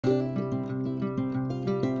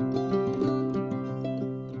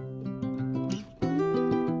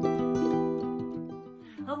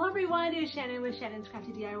Shannon with Shannon's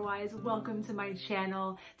Crafty DIYs. Welcome to my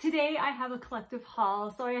channel. Today I have a collective haul.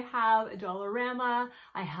 So I have a Dollarama,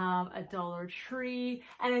 I have a Dollar Tree,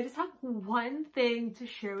 and I just have one thing to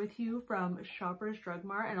share with you from Shoppers Drug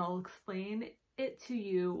Mart, and I'll explain it to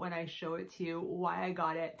you when I show it to you why I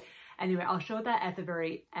got it. Anyway, I'll show that at the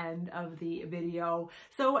very end of the video.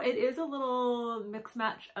 So it is a little mix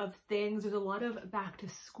match of things. There's a lot of back to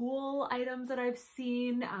school items that I've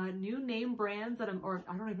seen, new name brands that or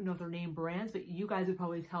I don't even know if they're name brands, but you guys would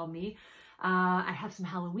probably tell me. I have some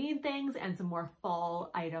Halloween things and some more fall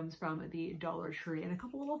items from the Dollar Tree and a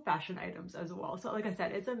couple little fashion items as well. So like I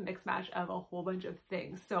said, it's a mix match of a whole bunch of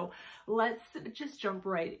things. So let's just jump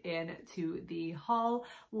right into the haul.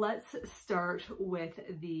 Let's start with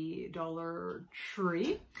the Dollar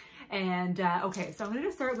Tree. And okay, so I'm gonna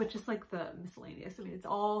just start with just like the miscellaneous. I mean, it's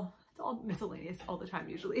all miscellaneous all the time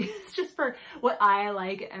usually. It's just for what I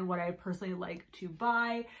like and what I personally like to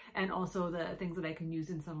buy, and also the things that I can use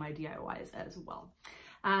in some of my DIYs as well.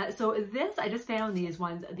 So this, I just found these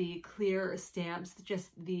ones, the clear stamps, just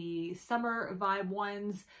the summer vibe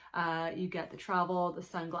ones. You get the travel, the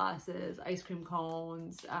sunglasses, ice cream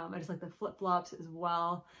cones. I just like the flip-flops as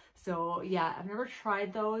well. So yeah, I've never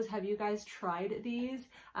tried those. Have you guys tried these?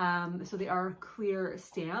 So they are clear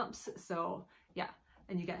stamps. So yeah.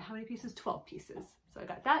 And you get how many pieces? 12 pieces. So I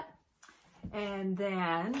got that. And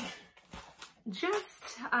then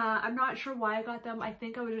just, I'm not sure why I got them. I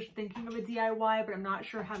think I was just thinking of a DIY, but I'm not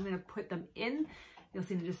sure how I'm going to put them in. You'll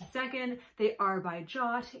see in just a second. They are by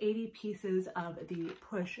Jot, 80 pieces of the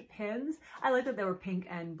push pins. I like that they were pink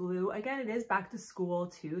and blue. Again, it is back to school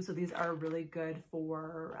too, so these are really good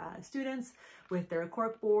for students with their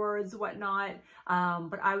cork boards, whatnot.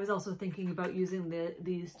 But I was also thinking about using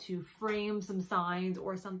these to frame some signs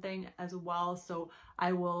or something as well. So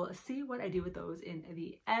I will see what I do with those in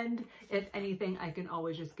the end. If anything, I can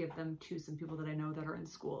always just give them to some people that I know that are in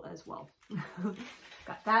school as well.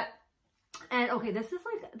 Got that. And okay, this is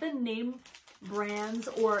like the name brands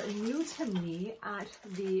or new to me at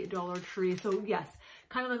the Dollar Tree. So yes,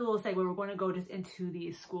 kind of like a little segue, we're going to go just into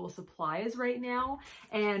the school supplies right now.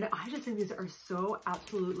 And I just think these are so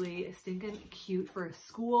absolutely stinking cute for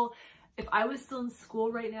school. If I was still in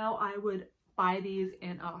school right now, I would buy these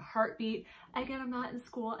in a heartbeat. Again, I'm not in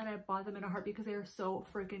school and I bought them in a heartbeat because they are so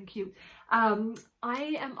freaking cute.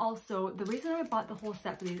 I am also, the reason I bought the whole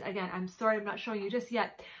set for these, again, I'm sorry I'm not showing you just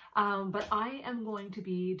yet, but I am going to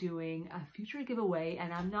be doing a future giveaway,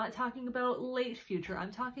 and I'm not talking about late future.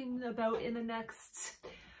 I'm talking about in the next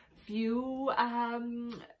few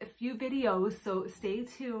videos. So stay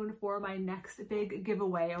tuned for my next big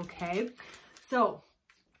giveaway, okay? So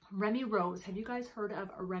Remy Rose. Have you guys heard of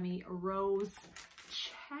Remy Rose?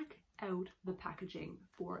 Check out the packaging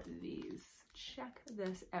for these. Check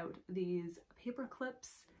this out. These paper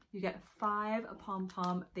clips. You get 5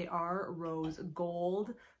 pom-pom. They are rose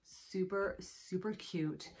gold. Super, super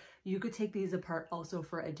cute. You could take these apart also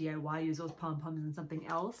for a DIY. Use those pom-poms in something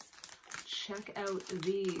else. Check out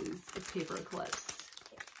these paper clips.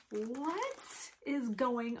 What is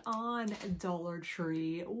going on, Dollar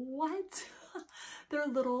Tree? What? They're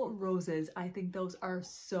little roses. I think those are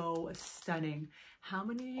so stunning. How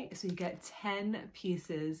many? So you get 10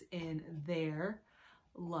 pieces in there.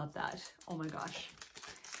 Love that. Oh my gosh.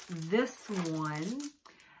 This one,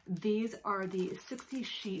 these are the 60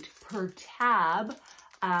 sheet per tab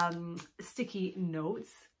sticky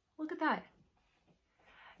notes. Look at that.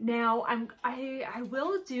 Now I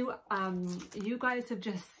will do, you guys have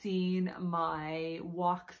just seen my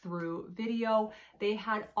walkthrough video. They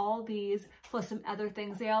had all these plus some other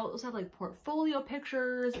things. They also have like portfolio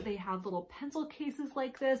pictures. They have little pencil cases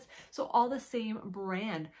like this. So all the same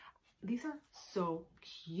brand. These are so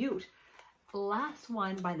cute. Last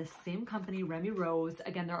one by the same company, Remy Rose.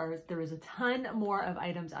 Again, there is a ton more of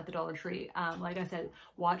items at the Dollar Tree. Like I said,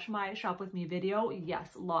 watch my shop with me video. Yes,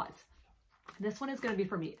 lots. This one is going to be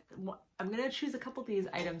for me. I'm going to choose a couple of these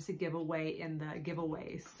items to give away in the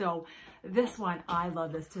giveaway. So this one, I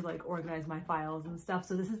love this to like organize my files and stuff.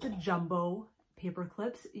 So this is the jumbo paper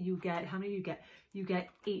clips. You get, how many you get? You get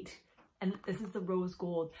 8. And this is the rose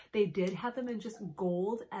gold. They did have them in just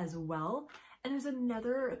gold as well. And there's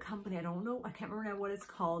another company, I don't know, I can't remember now what it's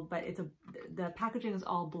called, but the packaging is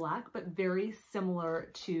all black, but very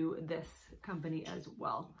similar to this company as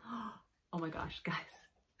well. Oh my gosh,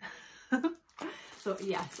 guys. So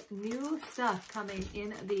yes, new stuff coming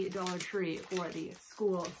in the Dollar Tree for the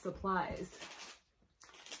school supplies.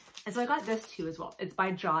 And so I got this too as well. It's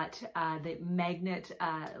by Jot, the magnet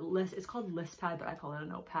list. It's called list pad, but I call it a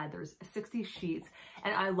notepad. There's 60 sheets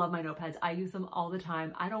and I love my notepads. I use them all the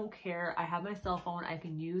time. I don't care. I have my cell phone. I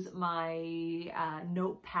can use my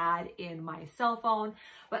notepad in my cell phone,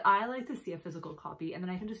 but I like to see a physical copy and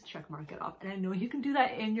then I can just check mark it off. And I know you can do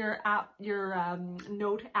that in your app, your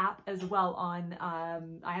note app as well on,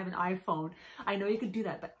 I have an iPhone. I know you could do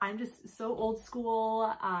that, but I'm just so old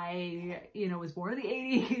school. I, you know, was born in the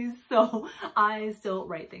 80s. So I still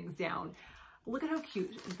write things down. Look at how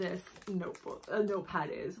cute this notepad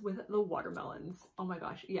is with the watermelons. Oh my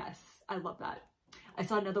gosh, yes, I love that. I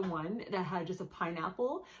saw another one that had just a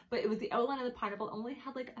pineapple, but it was the outline of the pineapple only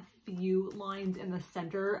had like a few lines in the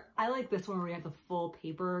center. I like this one where we have the full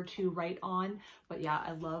paper to write on, but yeah,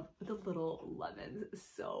 I love the little lemons.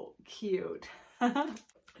 So cute.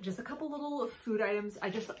 Just a couple little food items.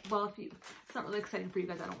 Well, it's not really exciting for you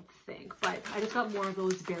guys, I don't think, but I just got more of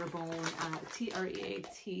those bare bone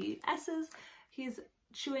TREATS's. He's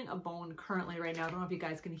chewing a bone currently right now. I don't know if you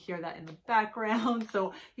guys can hear that in the background.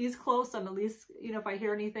 So he's close. I'm at least, you know, if I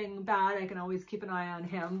hear anything bad, I can always keep an eye on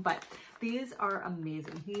him. But these are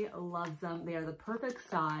amazing. He loves them. They are the perfect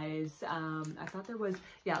size. I thought there was,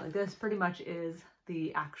 yeah, like this pretty much is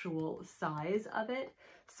the actual size of it.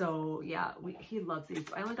 So yeah, he loves these.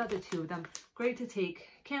 I only got the 2 of them. Great to take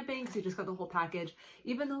camping because you just got the whole package.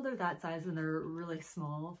 Even though they're that size and they're really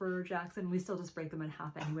small for Jackson, we still just break them in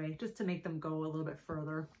half anyway, just to make them go a little bit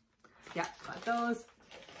further. Yeah, got those.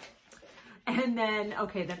 And then,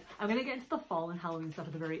 okay, then I'm going to get into the fall and Halloween stuff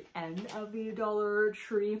at the very end of the Dollar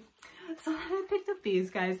Tree. So I picked up these,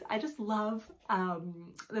 guys. I just love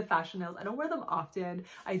the fashion nails. I don't wear them often.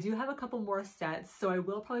 I do have a couple more sets, so I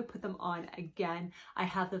will probably put them on again. I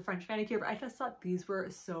have the French manicure, but I just thought these were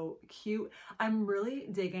so cute. I'm really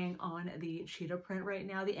digging on the cheetah print right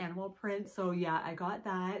now, the animal print. So yeah, I got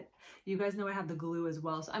that. You guys know I have the glue as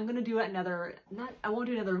well. So I'm going to do another, I won't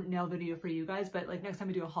do another nail video for you guys, but like next time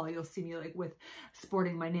I do a haul, you'll see me like with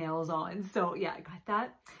sporting my nails on. So yeah, I got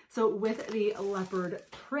that. So with the leopard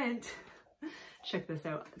print, check this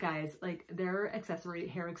out, guys. Like their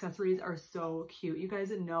hair accessories are so cute. You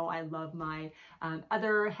guys know I love my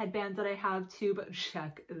other headbands that I have too, but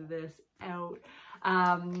check this out.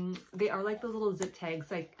 They are like those little zip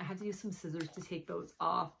tags. Like I have to use some scissors to take those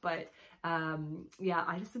off, but yeah,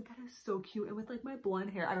 I just think that is so cute. And with like my blonde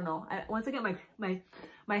hair, I don't know, once I get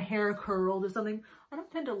my hair curled or something, I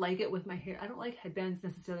don't tend to like it with my hair. I don't like headbands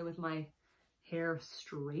necessarily with my hair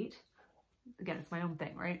straight. Again, it's my own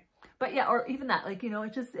thing, right? But yeah, or even that, like, you know, I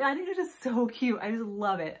think it's just so cute. I just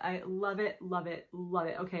love it. I love it, love it, love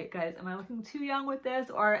it. Okay, guys, am I looking too young with this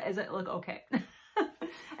or is it look okay?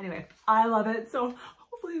 Anyway, I love it. So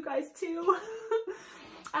hopefully you guys too.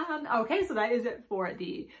 Okay, so that is it for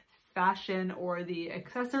the fashion or the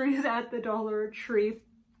accessories at the Dollar Tree.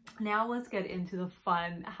 Now let's get into the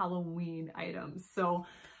fun Halloween items. So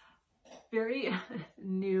very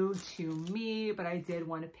new to me, but I did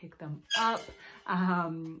want to pick them up.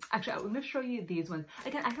 Actually, I'm going to show you these ones.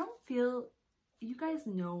 Again, I don't feel, you guys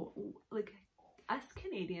know, like us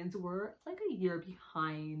Canadians were like a year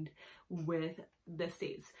behind with the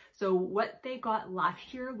States. So what they got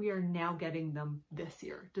last year, we are now getting them this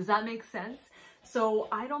year. Does that make sense? So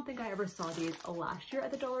I don't think I ever saw these last year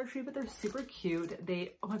at the Dollar Tree, but they're super cute.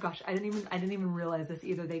 They, oh my gosh, I didn't even realize this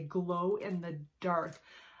either. They glow in the dark.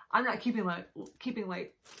 I'm not keeping them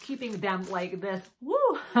like this. Woo!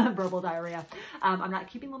 Verbal diarrhea. I'm not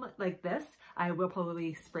keeping them like this. I will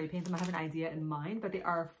probably spray paint them. I have an idea in mind, but they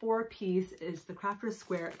are 4-piece. It's the Crafter's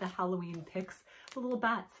Square, the Halloween picks, the little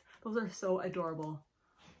bats. Those are so adorable.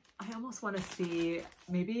 I almost want to see,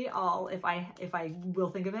 maybe if I will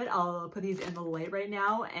think of it, I'll put these in the light right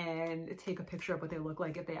now and take a picture of what they look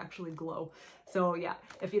like if they actually glow. So yeah,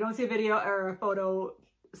 if you don't see a video or a photo,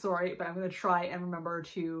 sorry, but I'm going to try and remember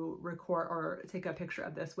to record or take a picture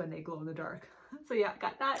of this when they glow in the dark. So yeah,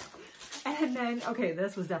 got that. And then, okay,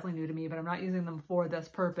 this was definitely new to me, but I'm not using them for this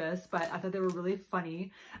purpose, but I thought they were really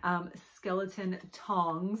funny. Skeleton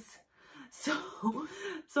tongs.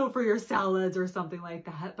 So for your salads or something like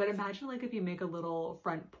that. But imagine like if you make a little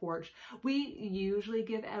front porch. We usually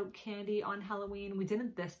give out candy on Halloween. We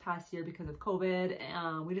didn't this past year because of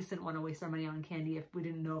COVID. We just didn't want to waste our money on candy if we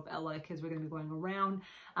didn't know if a lot of kids were going to be going around.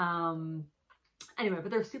 Anyway,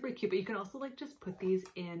 but they're super cute, but you can also like just put these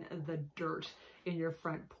in the dirt in your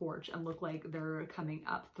front porch and look like they're coming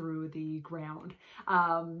up through the ground.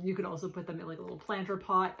 You can also put them in like a little planter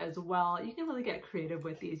pot as well. You can really get creative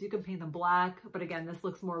with these. You can paint them black, but again, this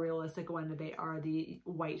looks more realistic when they are the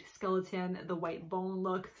white skeleton, the white bone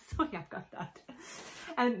look. So yeah, I've got that.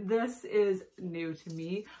 And this is new to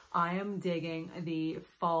me. I am digging the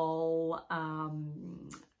fall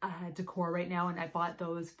decor right now, and I bought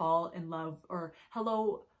those Fall in Love or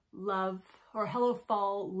Hello Love or Hello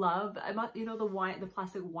Fall Love. I bought, you know, the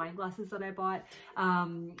plastic wine glasses that I bought.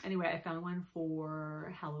 Anyway, I found one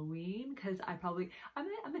for Halloween because I'm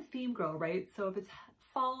a theme girl, right? So if it's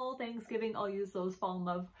fall, Thanksgiving, I'll use those Fall in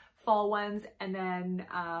Love fall ones. And then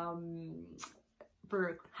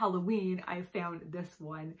for Halloween, I found this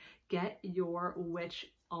one, Get Your Witch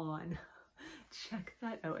On. Check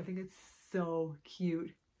that out. I think it's so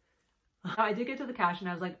cute. I did get to the cash and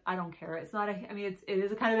I was like, I don't care. It's not I mean, it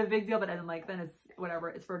is a kind of a big deal, but I'm like, then it's whatever.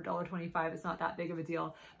 It's for $1.25. It's not that big of a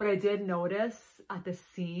deal. But I did notice at the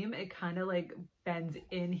seam, it kind of like bends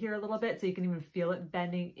in here a little bit. So you can even feel it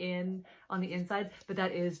bending in on the inside, but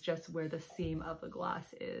that is just where the seam of the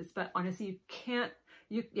glass is. But honestly, you can't,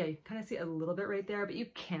 you kind of see a little bit right there, but you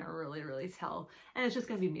can't really tell. And it's just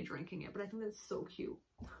going to be me drinking it. But I think that's so cute.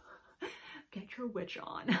 Get your witch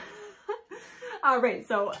on. All right,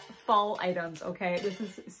 so fall items, okay? This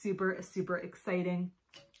is super exciting.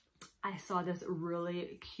 I saw this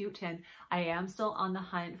really cute tin. I am still on the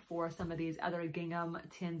hunt for some of these other gingham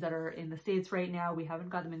tins that are in the States right now. We haven't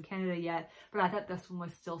got them in Canada yet, but I thought this one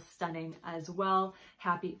was still stunning as well.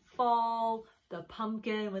 Happy fall, the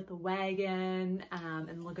pumpkin with the wagon,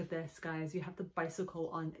 and look at this, guys. You have the bicycle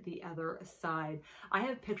on the other side. I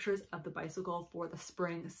have pictures of the bicycle for the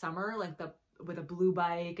spring, summer, like with a blue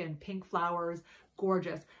bike and pink flowers,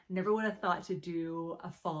 gorgeous. Never would have thought to do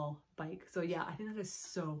a fall bike. So yeah, I think that is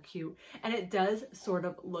so cute. And it does sort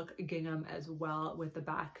of look gingham as well with the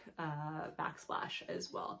backsplash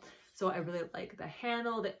as well. So I really like the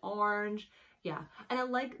handle, the orange. Yeah, and I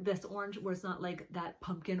like this orange where it's not like that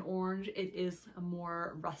pumpkin orange. It is a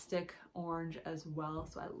more rustic orange as well.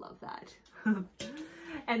 So I love that.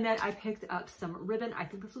 And then I picked up some ribbon. I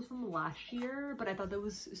think this was from last year, but I thought that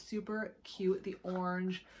was super cute. The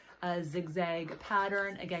orange zigzag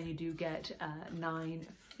pattern. Again, you do get 9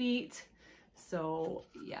 feet. So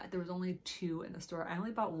yeah, there was only 2 in the store. I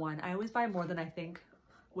only bought 1. I always buy more than I think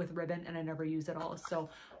with ribbon and I never use it all.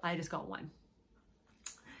 So I just got 1.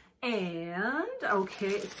 And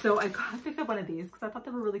okay, so I picked up one of these because I thought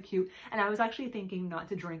they were really cute, and I was actually thinking not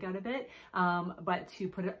to drink out of it, but to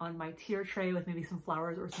put it on my tier tray with maybe some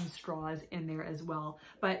flowers or some straws in there as well.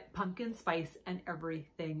 But pumpkin spice and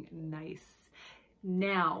everything nice.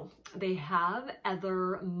 Now they have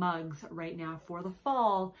other mugs right now for the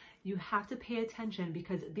fall. You have to pay attention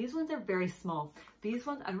because these ones are very small. These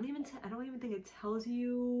ones, I don't even think it tells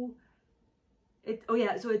you. Oh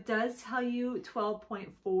yeah, so it does tell you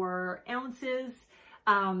 12.4 ounces.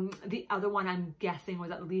 The other one I'm guessing was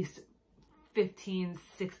at least 15,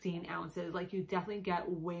 16 ounces. Like you definitely get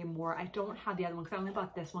way more. I don't have the other one because I only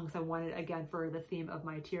bought this one because I wanted, again, for the theme of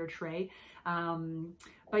my tier tray.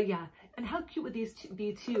 But yeah, and how cute would these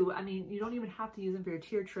be too? I mean, you don't even have to use them for your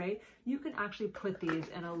tier tray. You can actually put these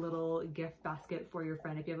in a little gift basket for your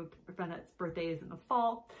friend. If you have a friend that's birthday is in the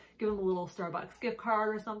fall, give them a little Starbucks gift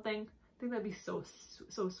card or something. I think that'd be so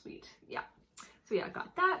sweet. Yeah. So yeah, I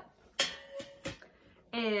got that.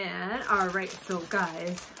 And all right, so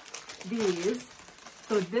guys,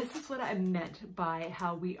 so this is what I meant by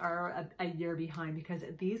how we are a year behind, because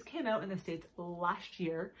these came out in the States last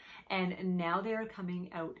year and now they're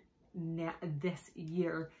coming out this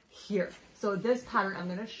year here. So this pattern I'm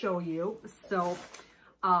going to show you. So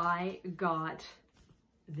I got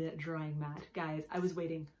the drying mat. Guys, I was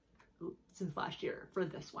waiting since last year for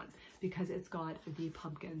this one because it's got the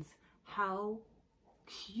pumpkins. How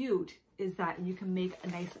cute is that? You can make a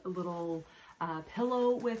nice little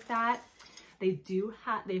pillow with that. They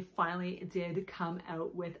finally did come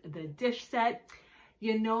out with the dish set.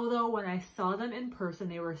 You know, though, when I saw them in person,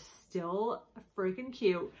 they were still freaking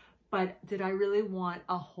cute, but did I really want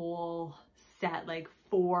a whole set, like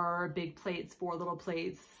 4 big plates, 4 little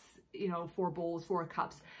plates, you know, 4 bowls, 4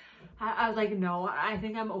 cups? I was like, no, I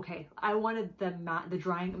think I'm okay. I wanted the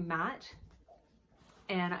drying mat,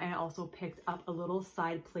 and I also picked up a little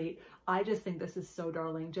side plate. I just think this is so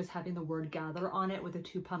darling, just having the word gather on it with the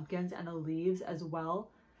 2 pumpkins and the leaves as well.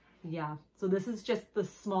 Yeah, so this is just the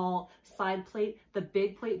small side plate. The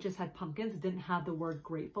big plate just had pumpkins, it didn't have the word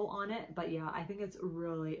grateful on it. But yeah, I think it's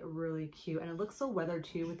really, really cute. And it looks so weathered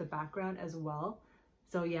too with the background as well.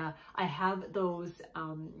 So yeah, I have those,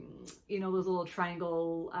 you know, those little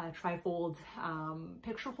triangle, trifold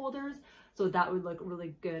picture holders. So that would look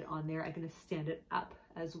really good on there. I'm going to stand it up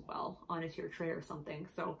as well on a tier tray or something.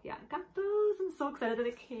 So yeah, I got those. I'm so excited that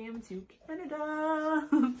it came to Canada.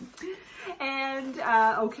 And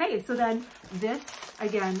okay, so then this,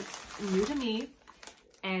 again, new to me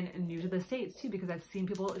and new to the States too, because I've seen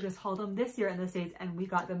people just haul them this year in the States and we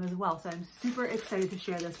got them as well. So I'm super excited to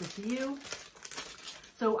share this with you.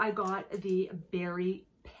 So I got the berry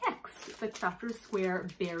picks, the Crafter's Square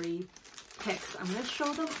berry picks. I'm going to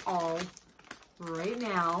show them all right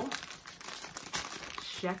now.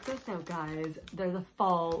 Check this out, guys. They're the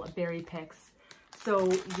fall berry picks.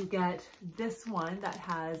 So you get this one that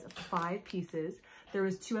has 5 pieces. There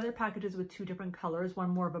was 2 other packages with 2 different colors,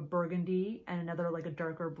 one more of a burgundy and another like a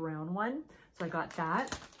darker brown one. So I got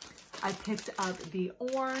that. I picked up the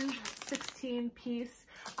orange 16 piece.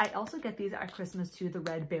 I also get these at Christmas too, the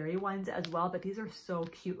red berry ones as well, but these are so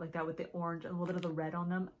cute like that with the orange and a little bit of the red on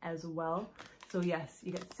them as well. So yes,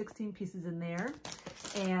 you get 16 pieces in there.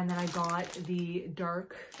 And then I got the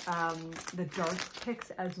dark picks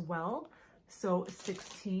as well. So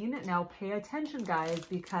 16. Now pay attention, guys,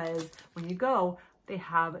 because when you go, they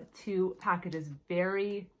have 2 packages,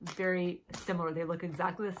 very, very similar. They look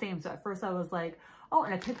exactly the same. So at first I was like, oh,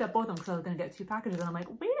 and I picked up both of them because I was going to get 2 packages. And I'm like,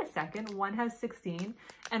 wait a second, one has 16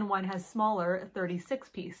 and one has smaller 36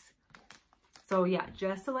 piece. So yeah,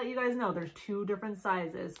 just to let you guys know, there's 2 different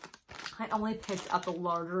sizes. I only picked up the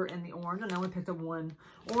larger in the orange, and I only picked up 1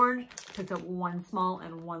 orange, picked up 1 small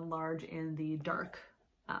and 1 large in the dark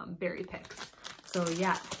berry picks. So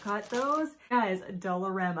yeah, got those. Guys,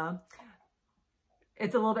 Dollarama.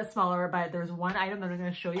 It's a little bit smaller, but there's one item that I'm going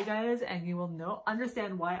to show you guys and you will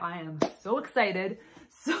understand why I am so excited.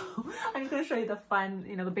 So I'm just going to show you the fun,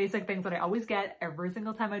 you know, the basic things that I always get every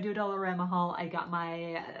single time I do a Dollarama haul. I got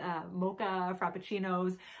my mocha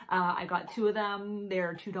frappuccinos. I got 2 of them.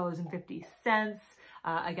 They're $2.50.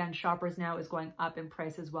 Again, Shoppers now is going up in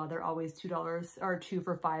price as well. They're always $2 or 2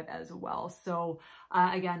 for $5 as well. So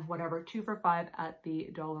again, whatever, 2 for $5 at the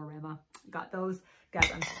Dollarama. Got those. Guys,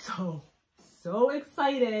 I'm so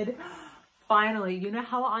excited. Finally, you know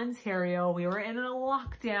how Ontario, we were in a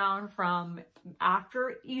lockdown from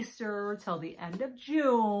after Easter till the end of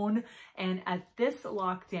June. And at this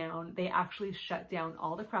lockdown, they actually shut down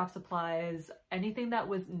all the craft supplies, anything that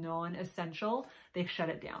was non-essential, they shut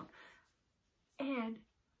it down. And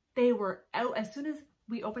they were out as soon as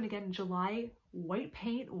we opened again in July. White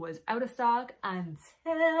paint was out of stock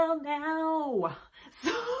until now.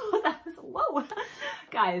 So that was low.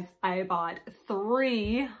 Guys, I bought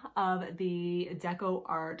 3 of the Deco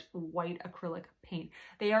Art white acrylic paint.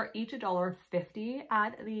 They are each $1.50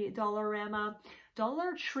 at the Dollarama.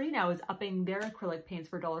 Dollar Tree now is upping their acrylic paints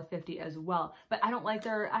for $1.50 as well. But I don't like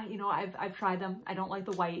their, you know, I've tried them. I don't like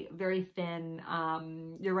the white, very thin.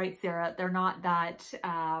 You're right, Sarah. They're not that,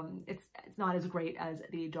 it's not as great as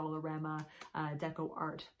the Dollarama Deco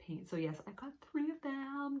Art paint. So yes, I got 3 of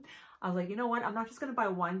them. I was like, you know what? I'm not just going to buy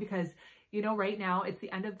one because, you know, right now it's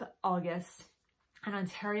the end of August. And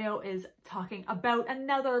Ontario is talking about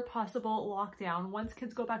another possible lockdown once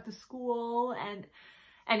kids go back to school. And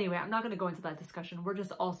anyway, I'm not going to go into that discussion. We're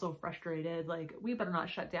just all so frustrated. Like, we better not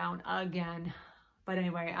shut down again. But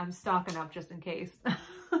anyway, I'm stocking up just in case.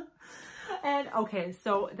 And okay,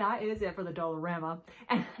 so that is it for the Dollarama.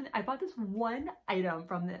 And I bought this one item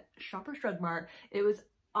from the Shoppers Drug Mart. It was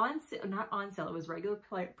on sale, not on sale. It was regular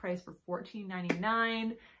price for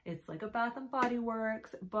 $14.99. It's like a Bath and Body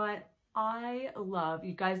Works, but I love,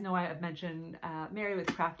 you guys know I've mentioned Mary with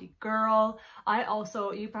Crafty Girl. I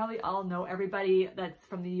also, you probably all know everybody that's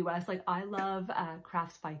from the US, like I love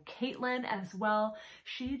Crafts by Caitlin as well.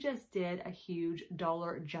 She just did a huge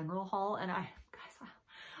Dollar General haul, and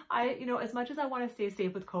you know, as much as I want to stay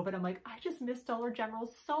safe with COVID, I'm like, I just miss Dollar General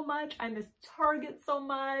so much. I miss Target so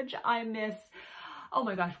much. I miss, oh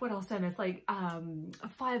my gosh, what else do I miss? Like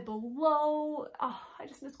Five Below. Oh, I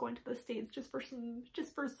just miss going to the States just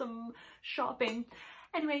for some shopping.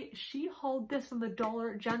 Anyway, she hauled this from the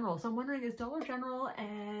Dollar General. So I'm wondering, is Dollar General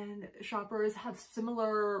and Shoppers have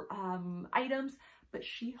similar items? But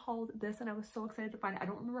she hauled this and I was so excited to find it. I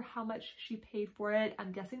don't remember how much she paid for it.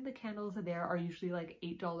 I'm guessing the candles there are usually like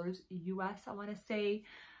 $8 US, I want to say.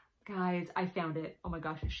 Guys, I found it. Oh my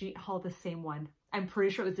gosh, she hauled the same one. I'm pretty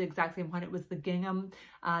sure it was the exact same one. It was the gingham,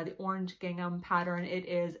 the orange gingham pattern. It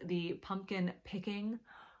is the pumpkin picking.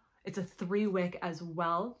 It's a 3-wick as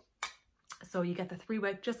well. So you get the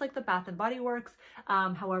 3-wick, just like the Bath and Body Works.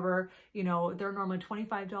 However, you know, they're normally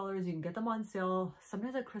 $25. You can get them on sale.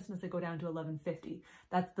 Sometimes at Christmas, they go down to $11.50.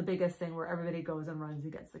 That's the biggest thing where everybody goes and runs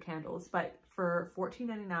and gets the candles. But for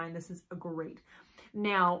 $14.99, this is great.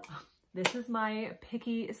 Now, this is my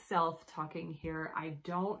picky self talking here.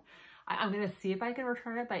 I'm going to see if I can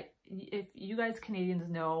return it, but if you guys Canadians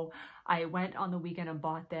know, I went on the weekend and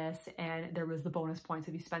bought this, and there was the bonus points.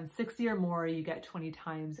 If you spend 60 or more, you get 20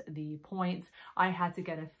 times the points. I had to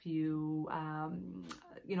get a few,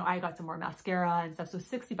 you know, I got some more mascara and stuff. So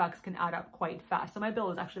 60 bucks can add up quite fast. So my bill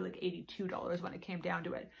was actually like $82 when it came down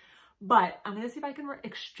to it. But I'm going to see if I can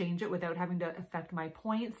exchange it without having to affect my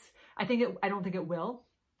points. I don't think it will,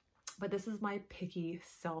 but this is my picky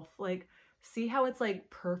self. Like, see how it's like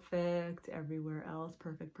perfect everywhere else,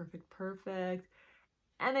 perfect, perfect, perfect.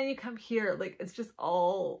 And then you come here, like it's just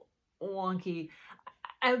all wonky.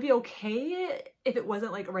 I would be okay if it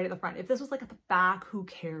wasn't like right at the front. If this was like at the back, who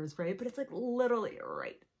cares, right? But it's like literally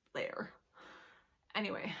right there.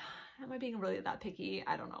 Anyway, am I being really that picky?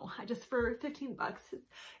 I don't know. I just, for 15 bucks,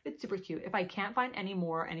 it's super cute. If I can't find any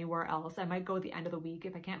more anywhere else, I might go at the end of the week.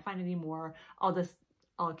 If I can't find any more,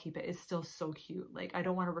 I'll keep it. It's still so cute. Like, I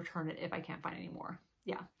don't want to return it if I can't find any more.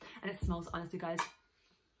 Yeah. And it smells, honestly, guys,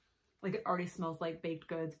 like it already smells like baked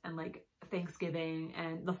goods and like Thanksgiving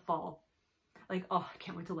and the fall. Like, oh, I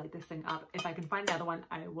can't wait to light this thing up. If I can find the other one,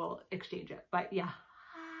 I will exchange it. But yeah.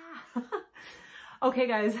 Okay,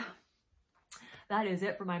 guys. That is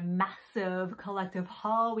it for my massive collective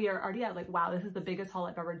haul. We are already at like, wow, this is the biggest haul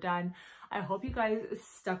I've ever done. I hope you guys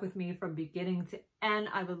stuck with me from beginning to end.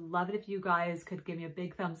 I would love it if you guys could give me a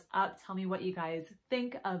big thumbs up. Tell me what you guys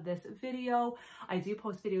think of this video. I do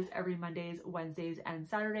post videos every Mondays, Wednesdays, and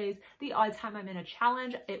Saturdays. The odd time I'm in a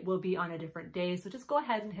challenge, it will be on a different day. So just go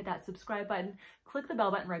ahead and hit that subscribe button. Click the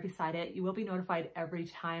bell button right beside it. You will be notified every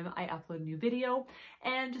time I upload a new video.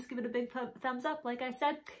 And just give it a big thumbs up, like I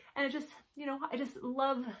said. And it just, you know, I just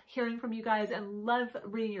love hearing from you guys and love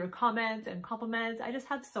reading your comments and compliments. I just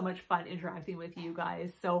have so much fun interacting with you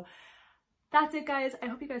guys. So that's it, guys. I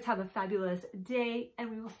hope you guys have a fabulous day, and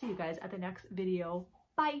we will see you guys at the next video.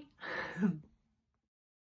 Bye.